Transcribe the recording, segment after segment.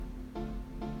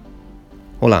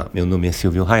Olá, meu nome é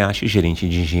Silvio Hayashi, gerente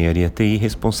de engenharia TI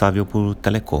responsável por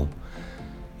telecom.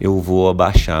 Eu vou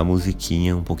abaixar a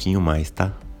musiquinha um pouquinho mais,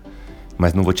 tá?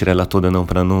 Mas não vou tirar ela toda não,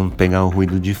 para não pegar o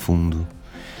ruído de fundo.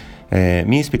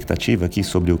 Minha expectativa aqui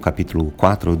sobre o capítulo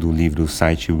 4 do livro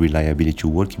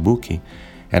SREworkbook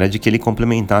era de que ele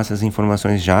complementasse as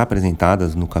informações já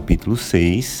apresentadas no capítulo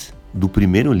 6 do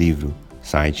primeiro livro,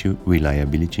 Site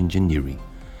Reliability Engineering.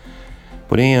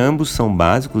 Porém, ambos são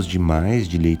básicos demais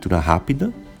de leitura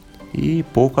rápida e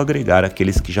pouco agregar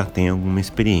àqueles que já têm alguma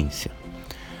experiência.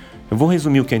 Eu vou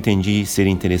resumir o que eu entendi ser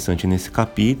interessante nesse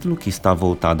capítulo, que está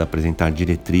voltado a apresentar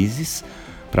diretrizes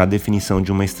para a definição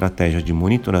de uma estratégia de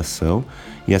monitoração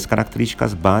e as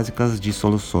características básicas de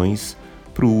soluções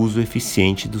para o uso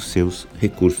eficiente dos seus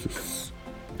recursos.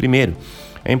 Primeiro,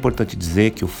 é importante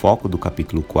dizer que o foco do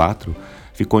capítulo 4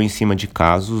 ficou em cima de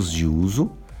casos de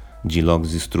uso de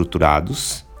logs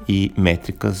estruturados e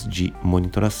métricas de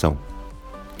monitoração.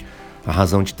 A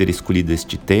razão de ter escolhido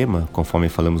este tema, conforme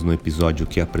falamos no episódio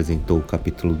que apresentou o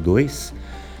capítulo 2,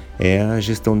 é a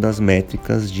gestão das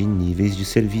métricas de níveis de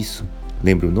serviço.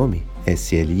 Lembra o nome?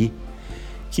 SLI,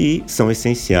 que são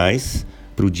essenciais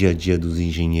para o dia a dia dos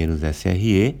engenheiros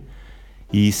SRE,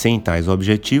 e sem tais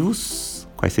objetivos,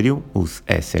 quais seriam? Os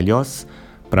SLOs,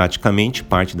 praticamente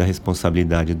parte da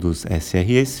responsabilidade dos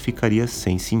SREs ficaria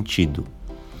sem sentido.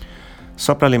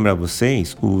 Só para lembrar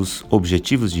vocês, os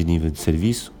objetivos de nível de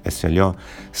serviço, SLO,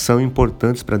 são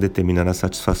importantes para determinar as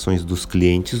satisfações dos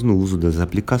clientes no uso das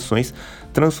aplicações,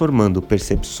 transformando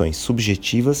percepções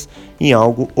subjetivas em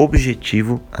algo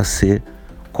objetivo a ser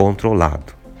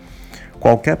controlado.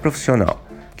 Qualquer profissional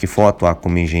que for atuar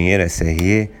como engenheiro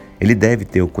SRE, ele deve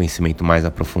ter o conhecimento mais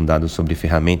aprofundado sobre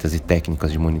ferramentas e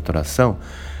técnicas de monitoração,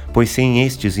 pois sem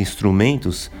estes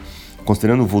instrumentos,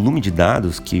 considerando o volume de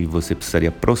dados que você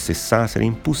precisaria processar, seria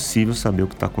impossível saber o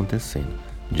que está acontecendo,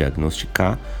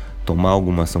 diagnosticar, tomar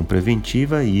alguma ação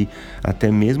preventiva e até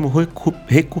mesmo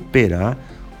recuperar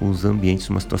os ambientes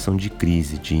de uma situação de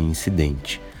crise, de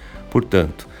incidente.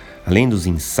 Portanto, além dos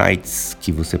insights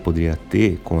que você poderia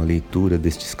ter com a leitura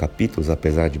destes capítulos,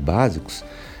 apesar de básicos,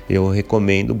 eu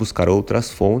recomendo buscar outras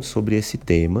fontes sobre esse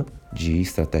tema de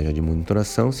estratégia de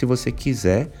monitoração. Se você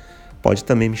quiser, pode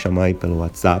também me chamar aí pelo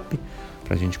WhatsApp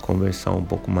para a gente conversar um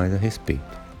pouco mais a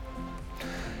respeito.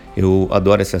 Eu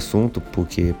adoro esse assunto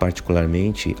porque,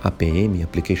 particularmente, APM,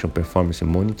 Application Performance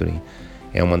Monitoring,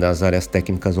 é uma das áreas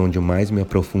técnicas onde eu mais me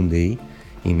aprofundei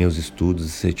em meus estudos e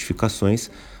certificações,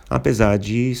 apesar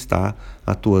de estar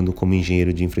atuando como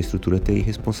engenheiro de infraestrutura TI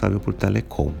responsável por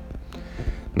telecom.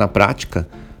 Na prática,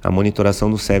 a monitoração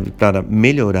nos serve para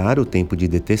melhorar o tempo de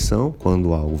detecção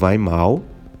quando algo vai mal,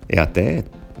 é até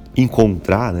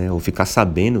encontrar, ou ficar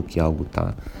sabendo que algo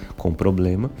está com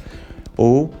problema,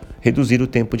 ou reduzir o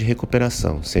tempo de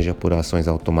recuperação, seja por ações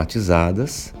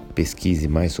automatizadas, pesquise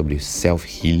mais sobre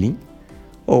self-healing,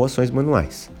 ou ações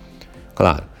manuais.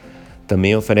 Claro,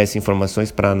 também oferece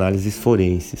informações para análises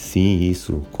forenses, sim,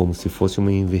 isso como se fosse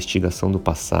uma investigação do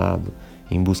passado,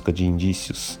 em busca de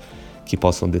indícios que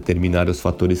possam determinar os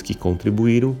fatores que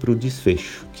contribuíram para o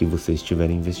desfecho que você estiver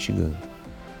investigando.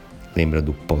 Lembra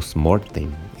do post-mortem?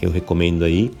 Eu recomendo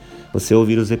aí você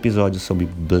ouvir os episódios sobre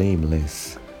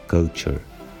Blameless Culture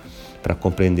para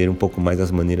compreender um pouco mais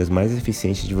as maneiras mais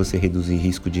eficientes de você reduzir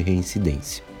risco de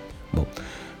reincidência. Bom,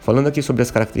 falando aqui sobre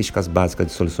as características básicas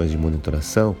de soluções de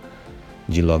monitoração,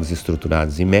 de logs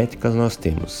estruturados e métricas, nós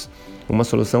temos uma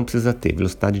solução precisa ter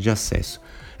velocidade de acesso.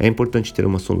 É importante ter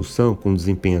uma solução com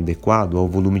desempenho adequado ao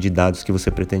volume de dados que você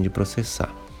pretende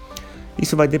processar.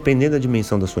 Isso vai depender da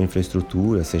dimensão da sua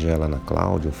infraestrutura, seja ela na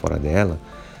cloud ou fora dela.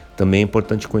 Também é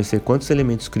importante conhecer quantos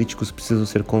elementos críticos precisam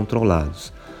ser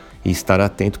controlados e estar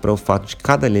atento para o fato de que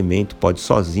cada elemento pode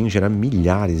sozinho gerar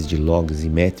milhares de logs e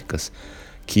métricas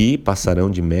que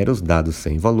passarão de meros dados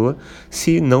sem valor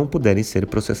se não puderem ser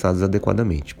processados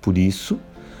adequadamente. Por isso,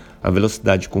 a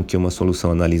velocidade com que uma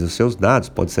solução analisa os seus dados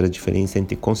pode ser a diferença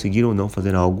entre conseguir ou não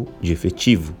fazer algo de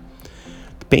efetivo.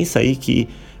 Pensa aí que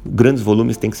grandes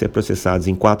volumes têm que ser processados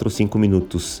em 4 ou 5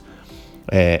 minutos.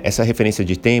 Essa referência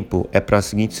de tempo é para a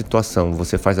seguinte situação: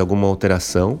 você faz alguma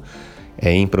alteração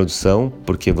em produção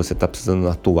porque você está precisando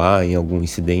atuar em algum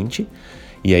incidente,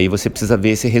 e aí você precisa ver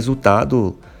esse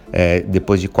resultado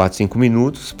depois de 4, 5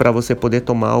 minutos para você poder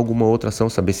tomar alguma outra ação,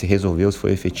 saber se resolveu, se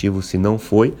foi efetivo, se não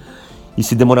foi. E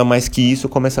se demorar mais que isso,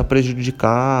 começa a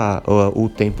prejudicar o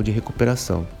tempo de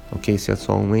recuperação. Ok? Esse é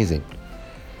só um exemplo.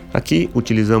 Aqui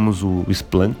utilizamos o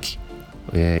Splunk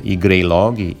e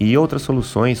Greylog e outras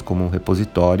soluções como um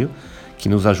repositório que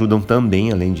nos ajudam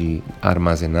também, além de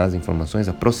armazenar as informações,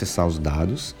 a processar os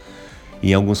dados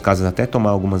e em alguns casos até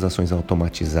tomar algumas ações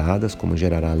automatizadas, como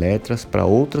gerar alertas para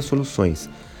outras soluções,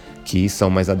 que são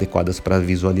mais adequadas para a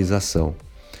visualização.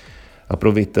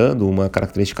 Aproveitando, uma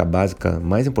característica básica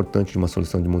mais importante de uma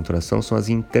solução de monitoração são as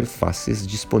interfaces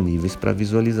disponíveis para a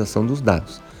visualização dos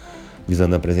dados,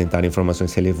 visando apresentar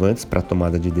informações relevantes para a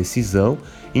tomada de decisão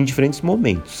em diferentes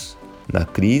momentos, na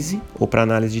crise ou para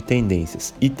análise de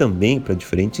tendências, e também para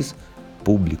diferentes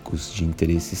públicos de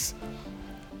interesses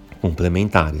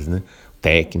complementares, né?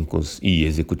 Técnicos e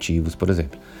executivos, por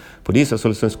exemplo. Por isso, a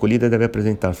solução escolhida deve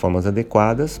apresentar formas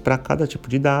adequadas para cada tipo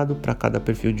de dado, para cada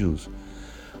perfil de uso.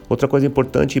 Outra coisa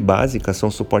importante e básica são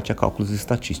o suporte a cálculos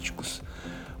estatísticos.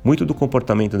 Muito do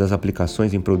comportamento das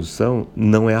aplicações em produção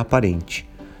não é aparente,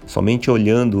 somente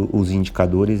olhando os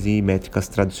indicadores e métricas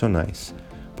tradicionais.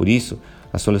 Por isso,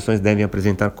 as soluções devem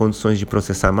apresentar condições de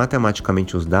processar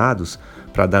matematicamente os dados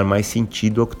para dar mais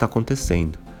sentido ao que está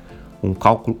acontecendo. Um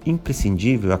cálculo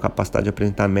imprescindível é a capacidade de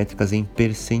apresentar métricas em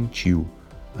percentil.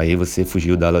 Aí você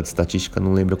fugiu da aula de estatística,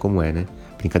 não lembra como é, né?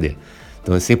 Brincadeira.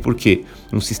 Então eu sei porque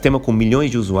um sistema com milhões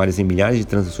de usuários e milhares de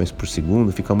transações por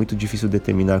segundo fica muito difícil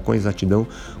determinar com exatidão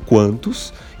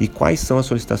quantos e quais são as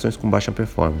solicitações com baixa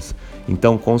performance.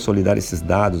 Então consolidar esses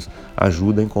dados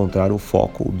ajuda a encontrar o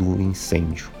foco do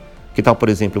incêndio. Que tal, por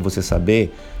exemplo, você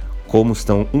saber como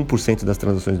estão 1% das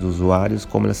transações dos usuários,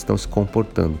 como elas estão se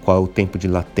comportando, qual é o tempo de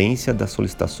latência das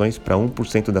solicitações para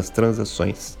 1% das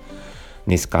transações.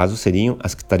 Nesse caso, seriam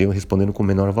as que estariam respondendo com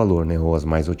menor valor, né, ou as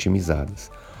mais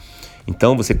otimizadas.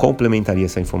 Então, você complementaria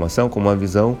essa informação com uma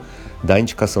visão da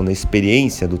indicação da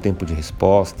experiência do tempo de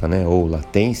resposta, né, ou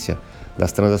latência,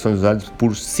 das transações dos usuários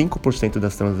por 5%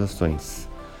 das transações.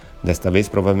 Desta vez,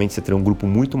 provavelmente, você terá um grupo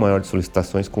muito maior de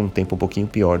solicitações com um tempo um pouquinho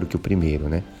pior do que o primeiro,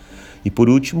 né? E por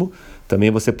último, também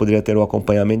você poderia ter o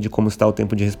acompanhamento de como está o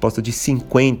tempo de resposta de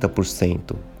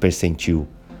 50% percentil,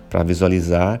 para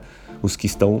visualizar os que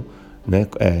estão, né,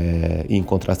 e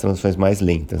encontrar as transações mais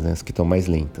lentas, né, as que estão mais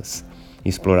lentas, e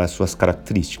explorar suas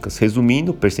características.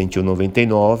 Resumindo, percentil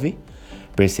 99,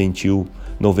 percentil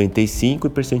 95 e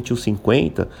percentil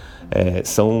 50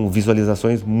 são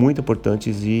visualizações muito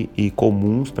importantes e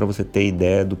comuns para você ter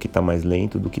ideia do que está mais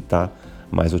lento, do que está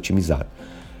mais otimizado.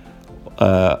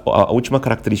 A última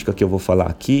característica que eu vou falar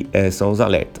aqui são os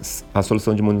alertas. A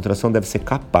solução de monitoração deve ser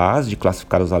capaz de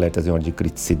classificar os alertas em ordem de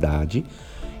criticidade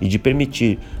e de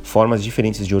permitir formas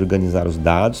diferentes de organizar os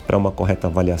dados para uma correta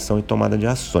avaliação e tomada de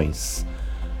ações.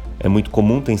 É muito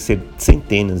comum ter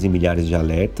centenas e milhares de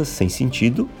alertas sem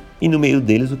sentido e no meio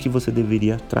deles o que você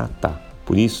deveria tratar.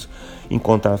 Por isso,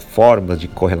 encontrar formas de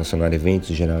correlacionar eventos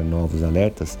e gerar novos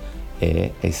alertas é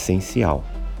essencial,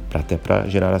 até para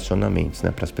gerar acionamentos,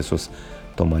 né, para as pessoas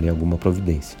tomarem alguma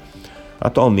providência.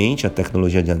 Atualmente, a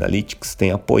tecnologia de Analytics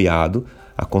tem apoiado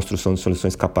a construção de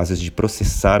soluções capazes de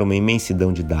processar uma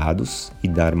imensidão de dados e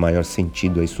dar maior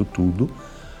sentido a isso tudo,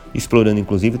 explorando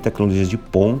inclusive tecnologias de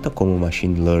ponta como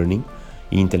Machine Learning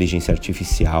e inteligência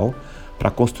artificial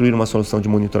para construir uma solução de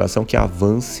monitoração que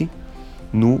avance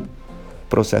no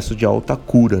processo de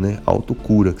autocura, né?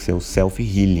 Autocura, que é o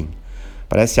self-healing.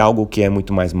 Parece algo que é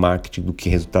muito mais marketing do que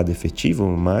resultado efetivo,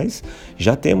 mas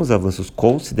já temos avanços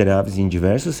consideráveis em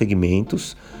diversos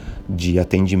segmentos de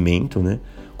atendimento, né?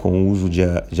 Com o uso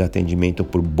de atendimento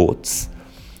por bots,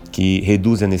 que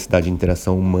reduz a necessidade de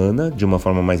interação humana de uma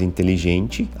forma mais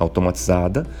inteligente,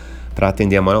 automatizada, para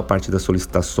atender a maior parte das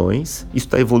solicitações. Isso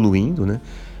está evoluindo, né?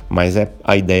 Mas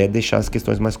a ideia é deixar as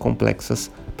questões mais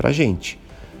complexas para a gente.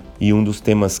 E um dos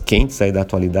temas quentes aí da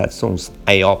atualidade são os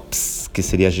IOPS, que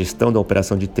seria a gestão da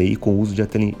operação de TI com o uso de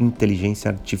inteligência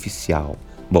artificial.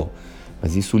 Bom,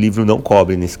 mas isso o livro não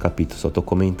cobre nesse capítulo, só estou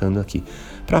comentando aqui.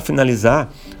 Para finalizar,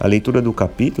 a leitura do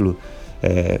capítulo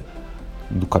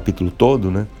todo,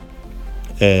 né?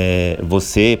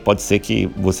 Pode ser que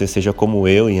você seja como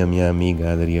eu e a minha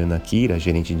amiga Adriana Kira,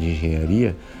 gerente de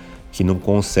engenharia, que não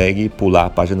consegue pular a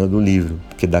página do livro,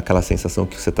 porque dá aquela sensação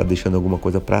que você está deixando alguma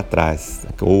coisa para trás,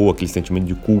 ou aquele sentimento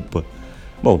de culpa.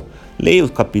 Bom, leia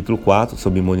o capítulo 4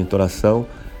 sobre monitoração,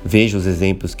 veja os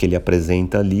exemplos que ele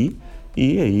apresenta ali,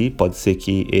 e aí pode ser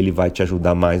que ele vai te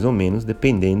ajudar mais ou menos,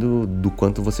 dependendo do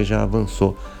quanto você já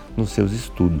avançou nos seus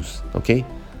estudos, ok?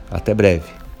 Até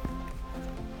breve!